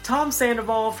Tom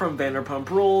Sandoval from Vanderpump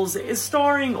Rules is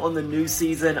starring on the new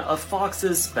season of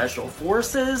Fox's Special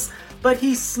Forces, but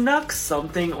he snuck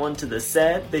something onto the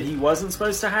set that he wasn't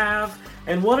supposed to have,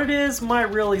 and what it is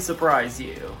might really surprise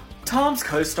you. Tom's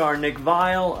co-star Nick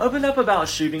Viall opened up about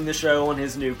shooting the show on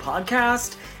his new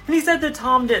podcast, and he said that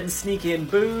Tom didn't sneak in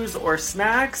booze or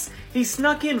snacks, he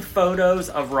snuck in photos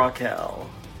of Raquel.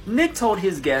 Nick told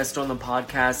his guest on the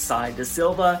podcast, Sai Da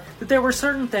Silva, that there were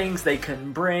certain things they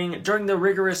couldn't bring during the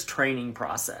rigorous training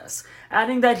process,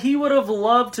 adding that he would have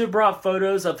loved to have brought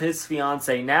photos of his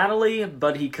fiancée Natalie,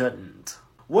 but he couldn't.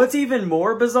 What's even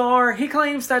more bizarre, he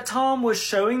claims that Tom was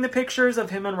showing the pictures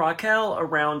of him and Raquel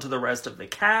around to the rest of the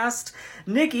cast.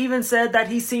 Nick even said that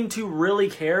he seemed to really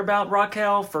care about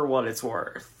Raquel for what it's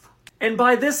worth. And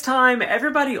by this time,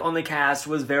 everybody on the cast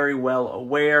was very well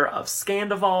aware of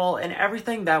Scandoval and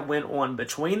everything that went on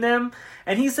between them,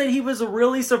 and he said he was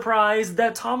really surprised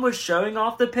that Tom was showing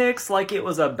off the pics like it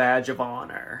was a badge of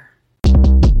honor.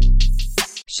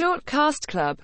 Short Cast Club